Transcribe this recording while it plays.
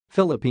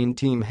Philippine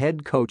team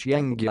head coach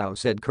Yeng Guiao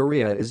said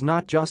Korea is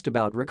not just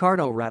about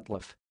Ricardo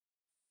Ratliffe.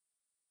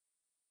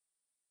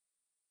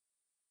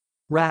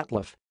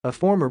 Ratliffe, a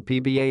former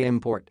PBA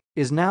import,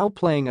 is now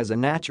playing as a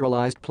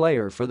naturalized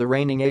player for the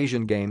reigning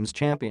Asian Games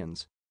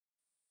champions.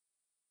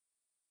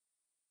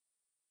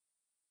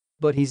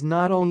 But he's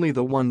not only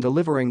the one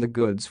delivering the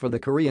goods for the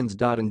Koreans.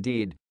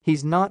 Indeed,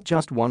 he's not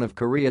just one of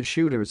Korea's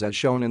shooters, as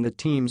shown in the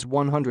team's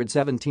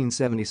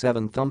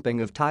 117-77 thumping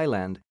of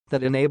Thailand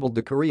that enabled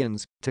the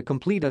Koreans to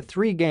complete a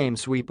three-game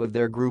sweep of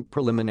their group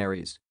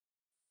preliminaries.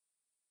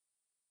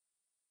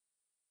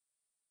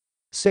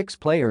 6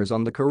 players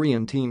on the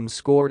Korean team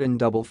scored in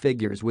double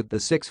figures, with the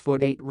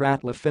 6'8"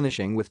 Ratliffe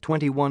finishing with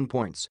 21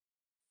 points.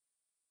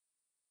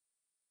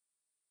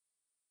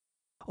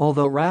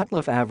 Although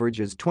Ratliffe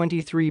averages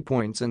 23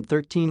 points and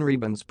 13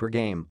 rebounds per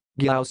game,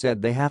 Guiao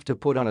said they have to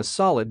put on a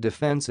solid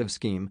defensive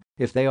scheme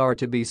if they are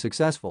to be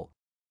successful.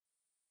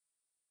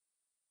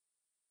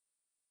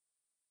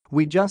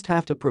 "We just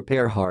have to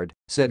prepare hard,"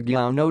 said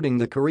Guiao, noting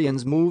the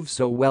Koreans move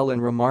so well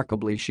and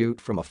remarkably shoot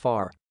from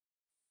afar.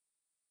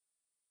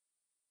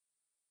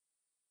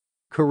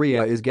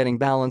 Korea is getting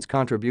balanced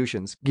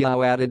contributions,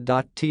 Guiao added.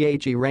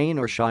 The rain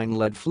or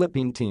shine-led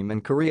Philippine team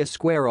and Korea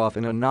square off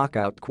in a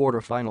knockout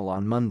quarterfinal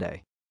on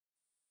Monday.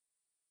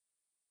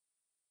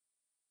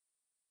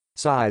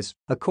 Size,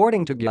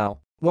 according to Guiao,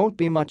 won't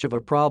be much of a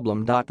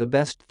problem. The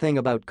best thing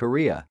about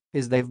Korea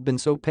is they've been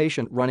so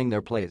patient running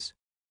their plays.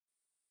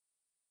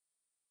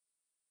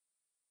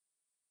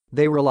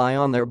 They rely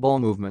on their ball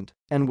movement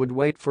and would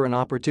wait for an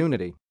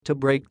opportunity to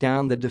break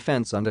down the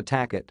defense and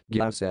attack it,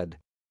 Guiao said.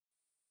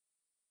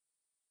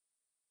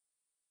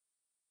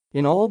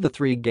 In all the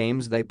 3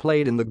 games they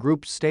played in the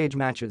group stage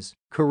matches,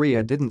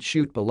 Korea didn't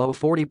shoot below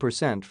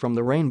 40% from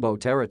the rainbow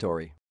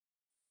territory.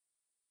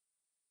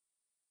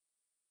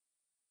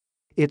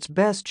 Its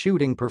best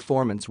shooting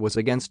performance was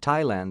against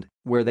Thailand,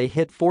 where they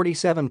hit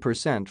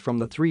 47% from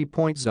the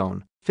three-point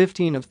zone,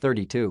 15 of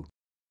 32.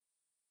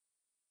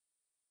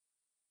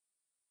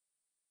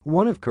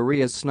 One of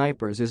Korea's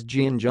snipers is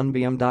Yeng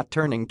Guiao.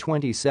 Turning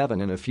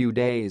 27 in a few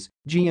days,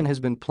 Jian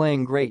has been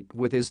playing great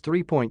with his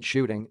three-point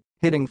shooting,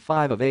 hitting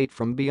 5 of 8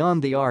 from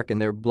beyond the arc in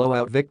their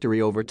blowout victory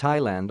over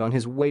Thailand, on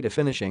his way to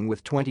finishing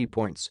with 20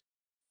 points.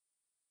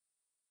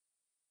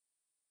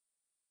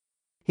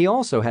 He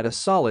also had a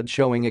solid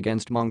showing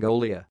against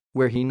Mongolia,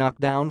 where he knocked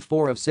down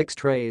 4 of 6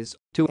 trays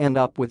to end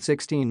up with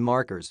 16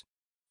 markers.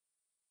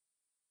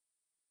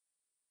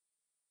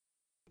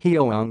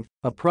 Hyo-young,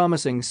 a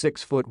promising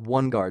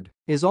 6'1" guard,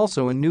 is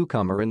also a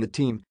newcomer in the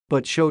team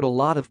but showed a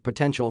lot of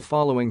potential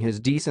following his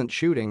decent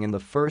shooting in the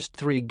first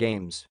 3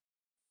 games.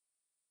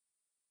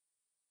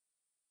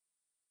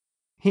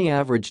 He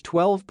averaged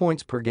 12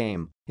 points per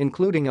game,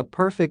 including a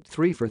perfect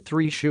 3 for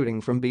 3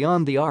 shooting from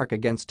beyond the arc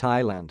against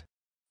Thailand.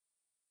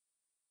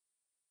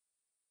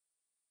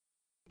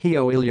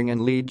 Hyo-young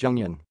and Lee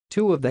Junghyun,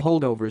 2 of the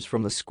holdovers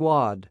from the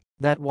squad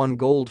that won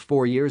gold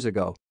 4 years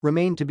ago,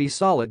 remain to be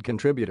solid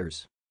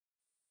contributors.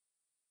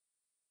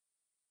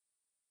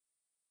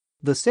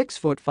 The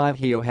 6'5"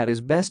 Hyo had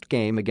his best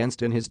game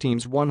against in his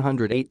team's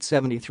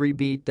 108-73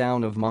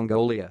 beatdown of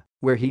Mongolia,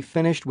 where he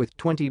finished with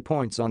 20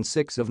 points on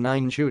 6 of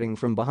 9 shooting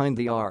from behind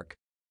the arc.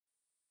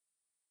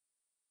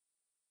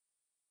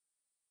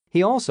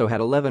 He also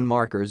had 11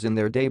 markers in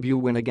their debut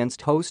win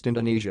against host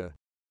Indonesia.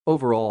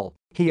 Overall,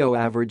 Hyo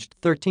averaged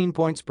 13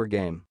 points per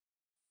game.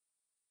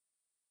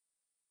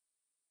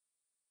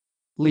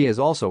 Lee is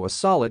also a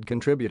solid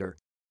contributor.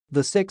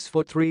 The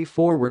 6'3"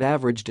 forward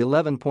averaged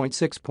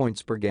 11.6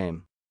 points per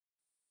game.